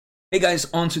Hey guys,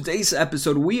 on today's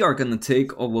episode, we are going to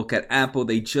take a look at Apple.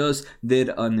 They just did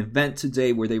an event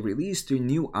today where they released their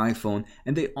new iPhone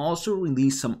and they also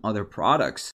released some other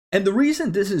products. And the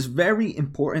reason this is very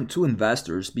important to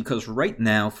investors because right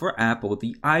now for Apple,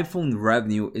 the iPhone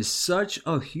revenue is such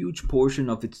a huge portion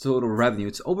of its total revenue.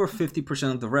 It's over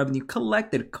 50% of the revenue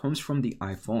collected comes from the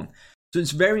iPhone. So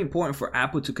it's very important for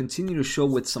Apple to continue to show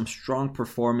with some strong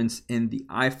performance in the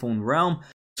iPhone realm.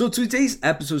 So today's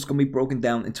episode is going to be broken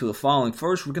down into the following.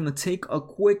 First, we're going to take a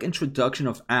quick introduction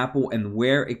of Apple and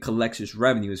where it collects its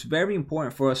revenue. It's very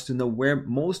important for us to know where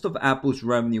most of Apple's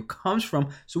revenue comes from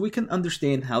so we can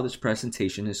understand how this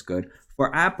presentation is good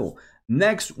for Apple.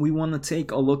 Next, we want to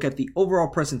take a look at the overall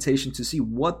presentation to see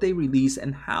what they release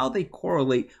and how they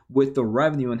correlate with the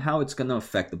revenue and how it's going to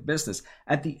affect the business.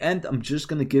 At the end, I'm just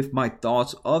going to give my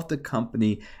thoughts of the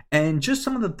company and just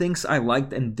some of the things I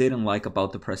liked and didn't like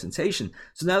about the presentation.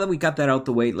 So now that we got that out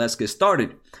the way, let's get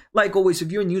started. Like always,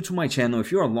 if you're new to my channel,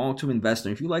 if you're a long-term investor,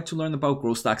 if you like to learn about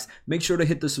growth stocks, make sure to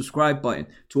hit the subscribe button.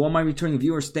 To all my returning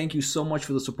viewers, thank you so much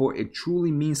for the support. It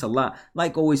truly means a lot.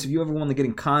 Like always, if you ever want to get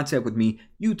in contact with me,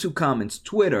 YouTube comments,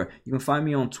 Twitter, you can find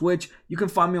me on Twitch, you can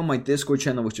find me on my Discord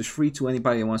channel, which is free to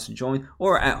anybody that wants to join,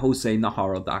 or at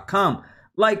josenaharo.com.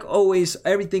 Like always,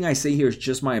 everything I say here is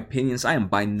just my opinions. I am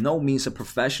by no means a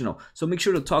professional, so make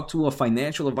sure to talk to a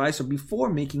financial advisor before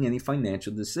making any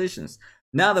financial decisions.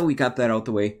 Now that we got that out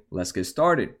the way, let's get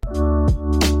started.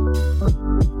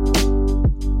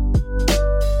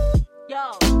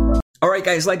 Alright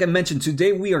guys, like I mentioned,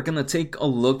 today we are going to take a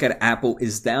look at Apple.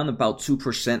 Is down about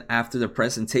 2% after the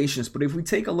presentations, but if we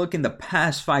take a look in the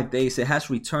past 5 days, it has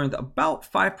returned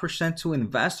about 5% to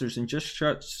investors in just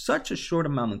such a short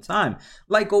amount of time.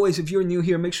 Like always, if you're new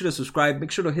here, make sure to subscribe, make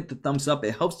sure to hit the thumbs up.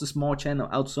 It helps the small channel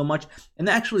out so much. And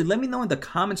actually, let me know in the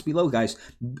comments below, guys,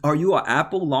 are you an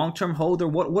Apple long-term holder?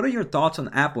 What are your thoughts on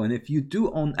Apple? And if you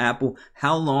do own Apple,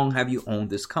 how long have you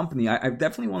owned this company? I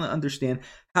definitely want to understand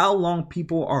how long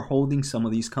people are holding some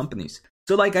of these companies.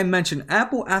 So like I mentioned,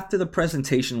 Apple after the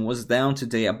presentation was down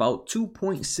today about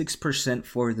 2.6%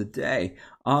 for the day.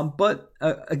 But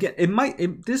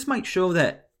again, this might show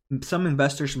that some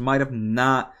investors might have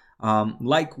not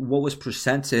liked what was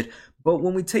presented. But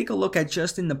when we take a look at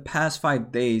just in the past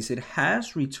 5 days, it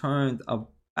has returned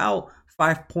about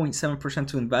 5.7%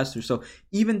 to investors. So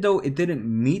even though it didn't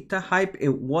meet the hype,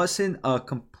 it wasn't a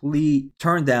complete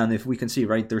turn down. If we can see,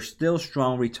 right, there's still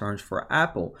strong returns for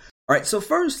Apple. All right, so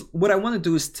first, what I want to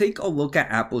do is take a look at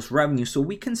Apple's revenue so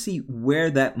we can see where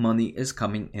that money is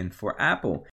coming in for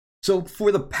Apple. So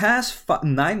for the past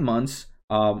 9 months,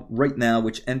 right now,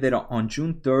 which ended on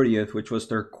June 30th, which was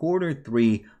their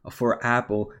Q3 for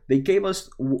Apple, they gave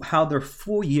us how their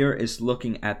full year is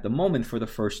looking at the moment for the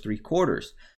first 3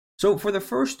 quarters. So for the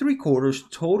first 3 quarters,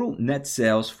 total net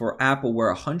sales for Apple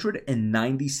were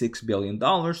 $196 billion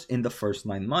in the first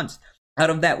 9 months.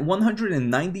 Out of that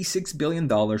 $196 billion,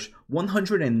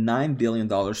 $109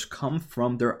 billion come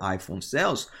from their iPhone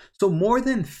sales. So more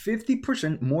than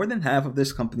 50%, more than half of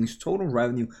this company's total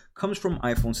revenue comes from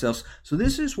iPhone sales. So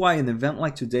this is why an event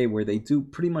like today, where they do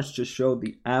pretty much just show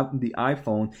the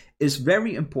iPhone, is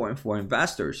very important for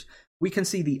investors. We can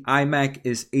see the iMac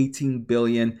is 18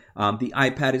 billion. The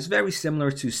iPad is very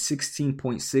similar to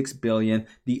 16.6 billion.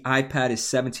 The iPad is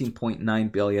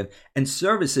 17.9 billion. And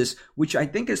services, which I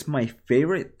think is my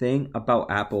favorite thing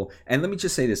about Apple. And let me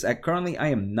just say this. Currently, I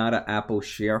am not an Apple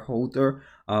shareholder.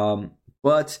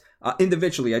 But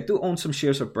individually, I do own some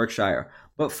shares of Berkshire.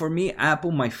 But for me,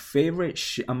 Apple, my favorite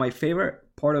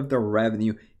part of their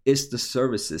revenue is the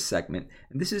services segment.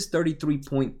 And this is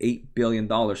 $33.8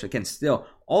 billion. Again, still,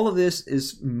 all of this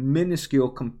is minuscule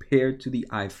compared to the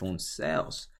iPhone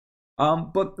sales.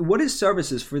 But what is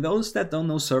services? For those that don't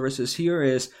know services, here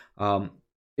is, for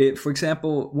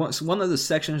example, one of the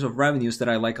sections of revenues that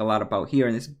I like a lot about here,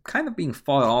 and it's kind of being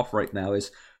fought off right now, is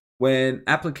when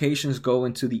applications go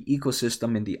into the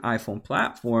ecosystem in the iPhone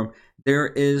platform, there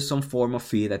is some form of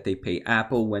fee that they pay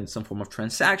Apple when some form of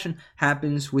transaction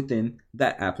happens within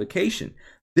that application.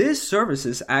 This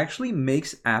services actually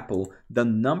makes Apple the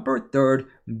number 3rd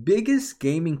biggest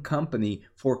gaming company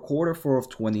for Q4 of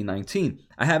 2019.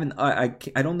 I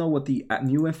don't know what the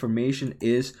new information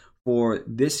is for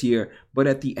this year, but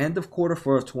at the end of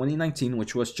Q4 of 2019,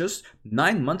 which was just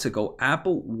 9 months ago,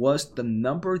 Apple was the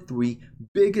number 3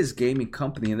 biggest gaming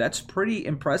company. And that's pretty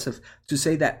impressive to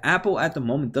say that Apple at the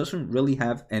moment doesn't really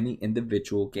have any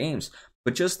individual games,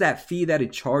 but just that fee that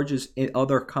it charges in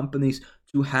other companies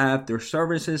to have their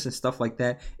services and stuff like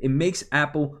that. It makes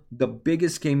Apple the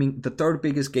third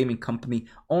biggest gaming company,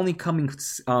 only coming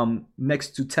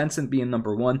next to Tencent being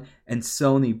number 1 and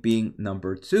Sony being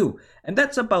number 2. And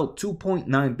that's about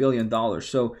 $2.9 billion.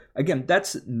 So again,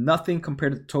 that's nothing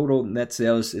compared to total net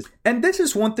sales. And this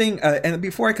is one thing, and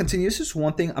before I continue, this is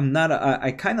one thing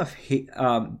I kind of hate,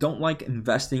 don't like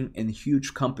investing in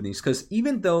huge companies, because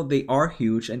even though they are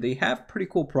huge and they have pretty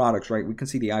cool products, right? We can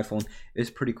see the iPhone is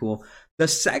pretty cool. The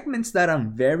segments that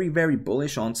I'm very, very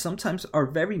bullish on sometimes are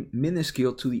very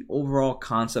minuscule to the overall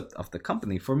concept of the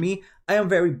company. For me, I am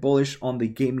very bullish on the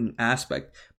gaming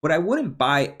aspect, but I wouldn't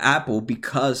buy Apple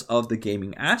because of the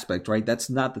gaming aspect, right?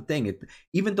 That's not the thing.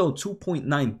 Even though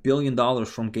 $2.9 billion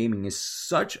from gaming is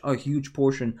such a huge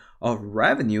portion of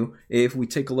revenue, if we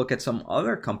take a look at some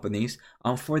other companies,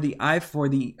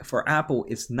 for Apple,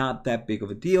 it's not that big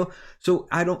of a deal. So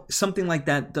something like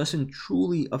that doesn't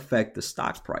truly affect the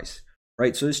stock price.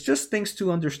 Right, so it's just things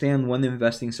to understand when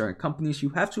investing in certain companies. You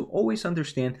have to always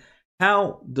understand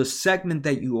how the segment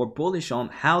that you are bullish on,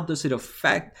 how does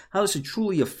it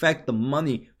truly affect the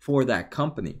money for that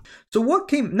company? So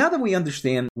now that we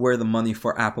understand where the money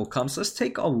for Apple comes, let's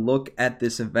take a look at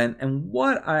this event and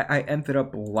what I ended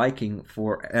up liking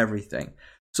for everything.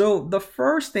 So the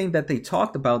first thing that they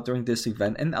talked about during this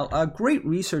event, and a great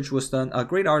research was done,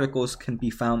 great articles can be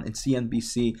found in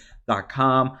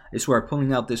CNBC.com, is where I'm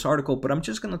pulling out this article, but I'm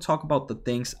just going to talk about the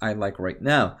things I like right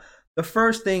now. The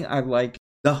first thing I like,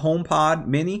 the HomePod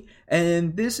Mini,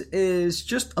 and this is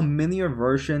just a minier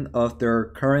version of their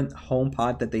current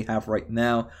HomePod that they have right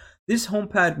now. This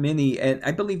HomePod Mini, and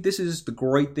I believe this is the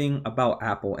great thing about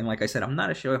Apple, and like I said, I'm not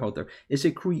a shareholder, is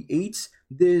it creates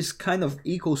this kind of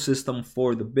ecosystem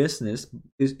for the business.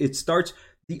 It starts,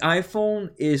 the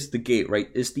iPhone is the gate, right?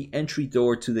 It's the entry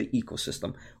door to the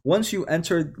ecosystem. Once you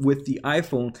enter with the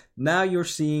iPhone, now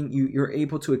you're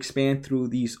able to expand through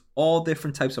these all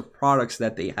different types of products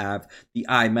that they have, the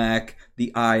iMac,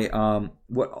 the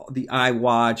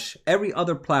iWatch, every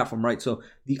other platform, right? So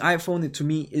the iPhone, to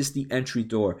me, is the entry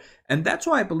door. And that's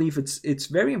why I believe it's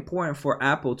very important for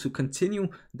Apple to continue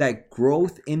that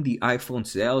growth in the iPhone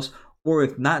sales, or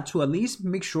if not, to at least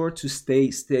make sure to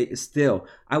stay still.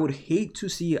 I would hate to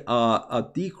see a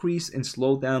decrease in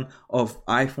slowdown of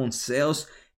iPhone sales,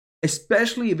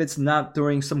 especially if it's not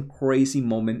during some crazy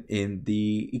moment in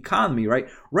the economy, right?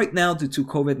 Right now, due to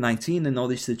COVID-19 and all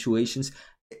these situations,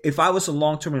 if I was a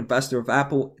long-term investor of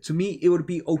Apple, to me, it would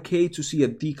be okay to see a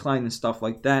decline and stuff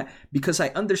like that, because I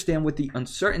understand with the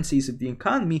uncertainties of the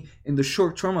economy, in the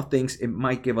short term of things, it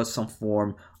might give us some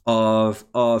form of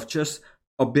just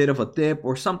a bit of a dip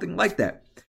or something like that.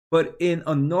 But in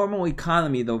a normal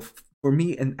economy, though, for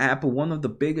me and Apple, one of the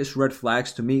biggest red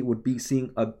flags to me would be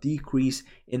seeing a decrease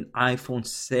in iPhone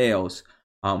sales.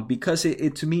 Because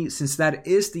it to me, since that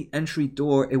is the entry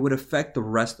door, it would affect the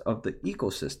rest of the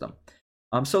ecosystem.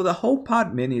 So the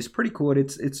HomePod Mini is pretty cool.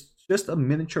 It's just a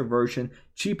miniature version,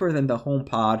 cheaper than the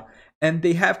HomePod. And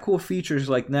they have cool features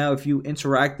like, now if you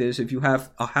interact this, if you have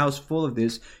a house full of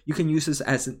this, you can use this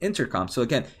as an intercom. So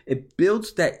again, it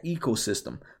builds that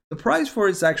ecosystem. The price for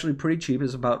it is actually pretty cheap.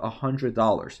 It's about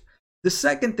 $100. The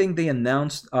second thing they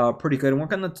announced, pretty good, and we're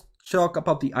going to talk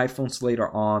about the iPhones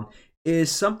later on,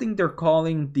 is something they're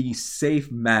calling the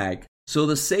Safe Mag. So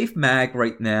the Safe Mag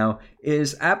right now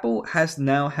is Apple has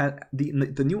now had the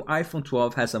new iPhone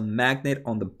 12 has a magnet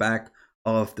on the back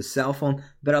of the cell phone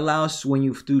that allows, when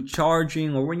you do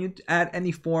charging or when you add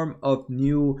any form of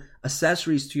new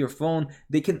accessories to your phone,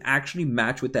 they can actually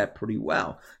match with that pretty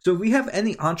well. So if we have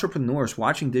any entrepreneurs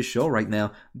watching this show right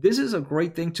now, this is a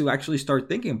great thing to actually start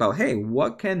thinking about. Hey,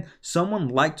 what can someone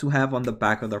like to have on the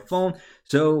back of their phone?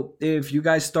 So if you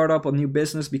guys start up a new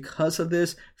business because of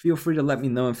this, feel free to let me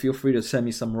know, and feel free to send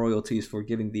me some royalties for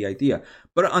giving the idea.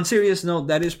 But on serious note,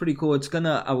 that is pretty cool. It's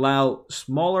gonna allow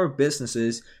smaller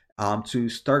businesses to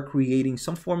start creating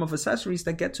some form of accessories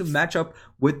that get to match up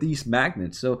with these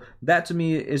magnets. So that to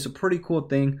me is a pretty cool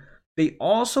thing. They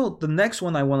also, the next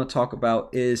one I want to talk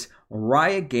about is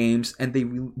Riot Games, and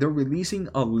they're releasing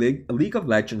a League of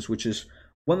Legends, which is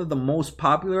one of the most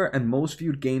popular and most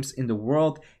viewed games in the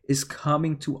world, is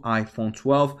coming to iPhone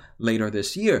 12 later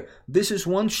this year. This is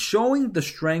one showing the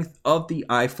strength of the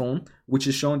iPhone, which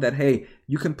is showing that, hey,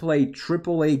 you can play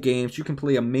AAA games, you can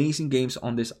play amazing games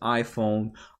on this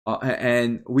iPhone.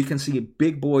 And we can see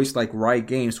big boys like Riot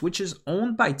Games, which is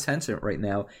owned by Tencent right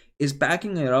now, is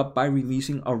backing it up by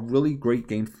releasing a really great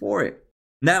game for it.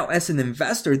 Now, as an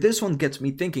investor, this one gets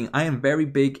me thinking. I am very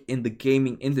big in the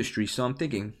gaming industry, so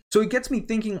it gets me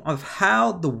thinking of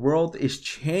how the world is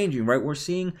changing, right? We're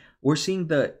seeing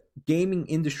the gaming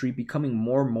industry becoming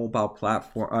more mobile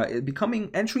platform,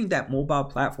 entering that mobile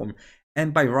platform.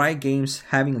 And by Riot Games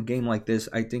having a game like this,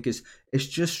 I think it's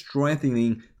just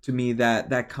strengthening to me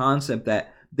that concept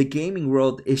that the gaming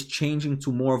world is changing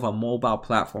to more of a mobile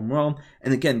platform world.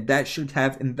 And again, that should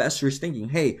have investors thinking,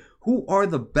 hey, who are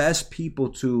the best people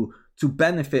to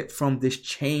benefit from this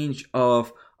change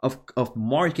of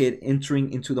market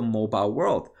entering into the mobile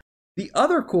world? The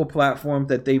other cool platform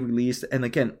that they released, and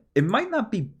again, it might not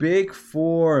be big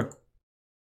for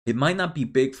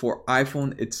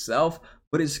iPhone itself,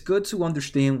 but it's good to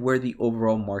understand where the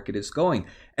overall market is going.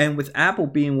 And with Apple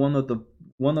being one of the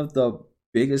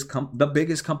biggest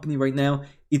company right now,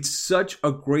 it's such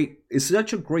a great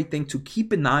thing to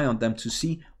keep an eye on them to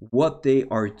see what they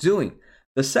are doing.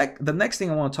 The next thing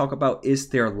I want to talk about is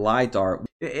their LiDAR.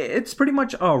 It's pretty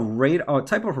much a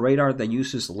type of radar that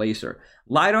uses laser.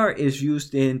 LiDAR is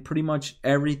used in pretty much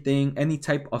everything, any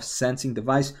type of sensing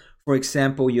device. For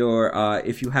example,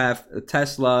 if you have a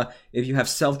Tesla, if you have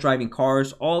self-driving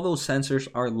cars, all those sensors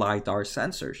are LiDAR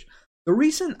sensors. The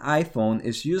reason iPhone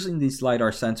is using these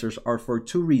LiDAR sensors are for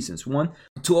two reasons. One,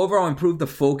 to overall improve the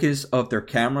focus of their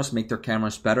cameras, make their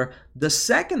cameras better. The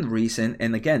second reason,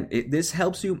 and again, this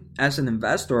helps you as an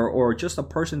investor or just a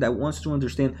person that wants to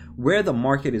understand where the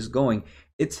market is going.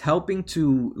 It's helping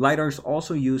to, LiDAR is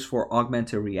also used for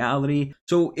augmented reality.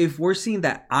 So if we're seeing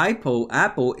that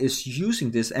Apple is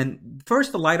using this, and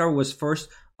first the LiDAR was first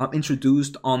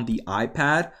introduced on the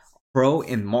iPad Pro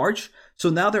in March. So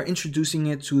now they're introducing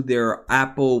it to their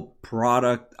Apple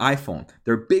product, iPhone,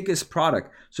 their biggest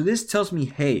product. So this tells me,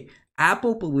 hey,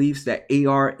 Apple believes that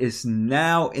AR is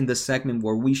now in the segment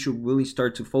where we should really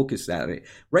start to focus at it,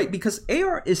 right? Because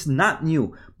AR is not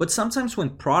new, but sometimes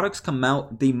when products come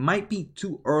out, they might be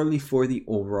too early for the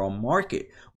overall market.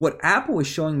 What Apple is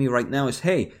showing me right now is,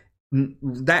 hey,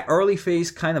 that early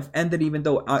phase kind of ended, even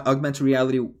though augmented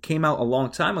reality came out a long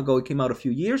time ago. It came out a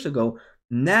few years ago.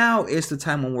 Now is the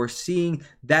time when we're seeing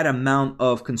that amount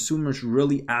of consumers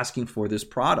really asking for this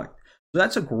product. So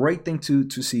that's a great thing to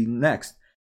see next.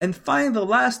 And finally, the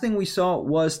last thing we saw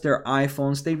was their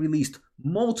iPhones. They released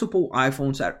multiple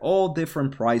iPhones at all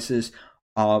different prices.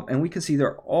 And we can see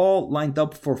they're all lined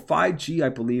up for 5G, I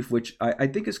believe, which I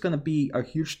think is going to be a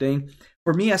huge thing.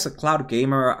 For me as a cloud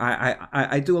gamer,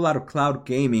 I do a lot of cloud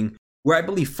gaming, where I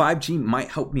believe 5G might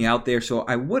help me out there. So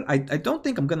I don't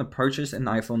think I'm going to purchase an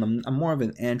iPhone. I'm more of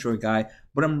an Android guy,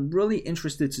 but I'm really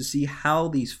interested to see how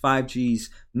these 5G's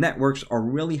networks are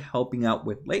really helping out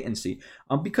with latency.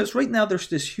 Because right now there's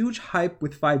this huge hype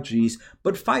with 5G's,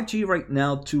 but 5G right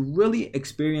now, to really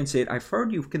experience it, I've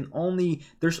heard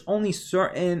there's only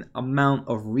certain amount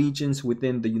of regions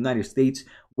within the United States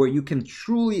where you can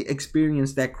truly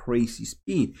experience that crazy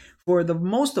speed. For the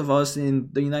most of us in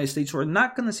the United States, we're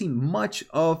not going to see much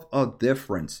of a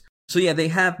difference. So yeah, they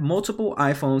have multiple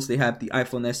iPhones. They have the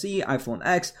iPhone SE, iPhone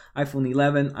X, iPhone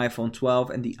 11, iPhone 12,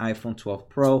 and the iPhone 12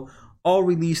 Pro. All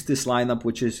released this lineup,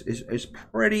 which is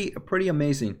pretty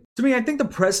amazing. To me, I think the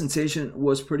presentation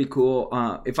was pretty cool.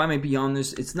 If I may be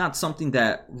honest, it's not something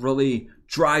that really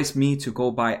drives me to go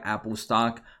buy Apple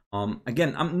stock.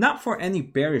 Again, I'm not for any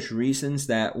bearish reasons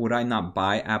that would I not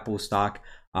buy Apple stock.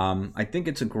 I think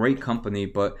it's a great company,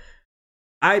 but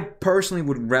I personally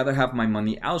would rather have my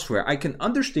money elsewhere. I can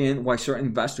understand why certain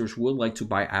investors would like to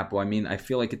buy Apple. I mean, I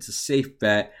feel like it's a safe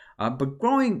bet. But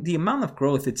the amount of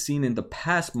growth it's seen in the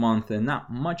past month and not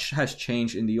much has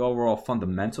changed in the overall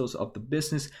fundamentals of the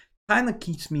business kind of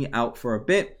keeps me out for a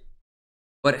bit.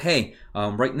 But hey,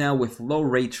 right now with low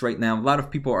rates right now, a lot of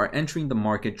people are entering the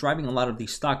market, driving a lot of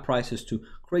these stock prices to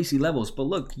crazy levels. But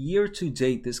look, year to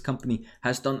date, this company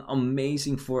has done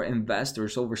amazing for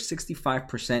investors, over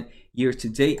 65% year to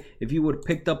date. If you would have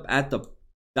picked up at the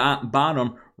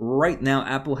bottom, right now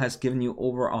Apple has given you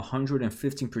over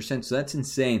 115%, so that's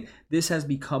insane. This has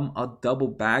become a double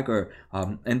bagger,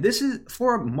 and this is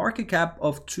for a market cap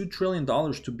of $2 trillion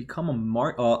to become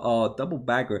a double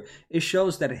bagger. It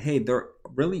shows that, hey, there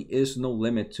really is no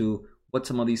limit to what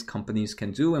some of these companies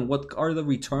can do and what are the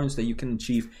returns that you can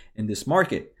achieve in this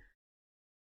market.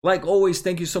 Like always,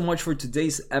 thank you so much for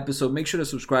today's episode. Make sure to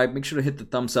subscribe, make sure to hit the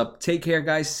thumbs up. Take care,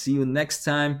 guys. See you next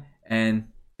time, and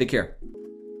take care.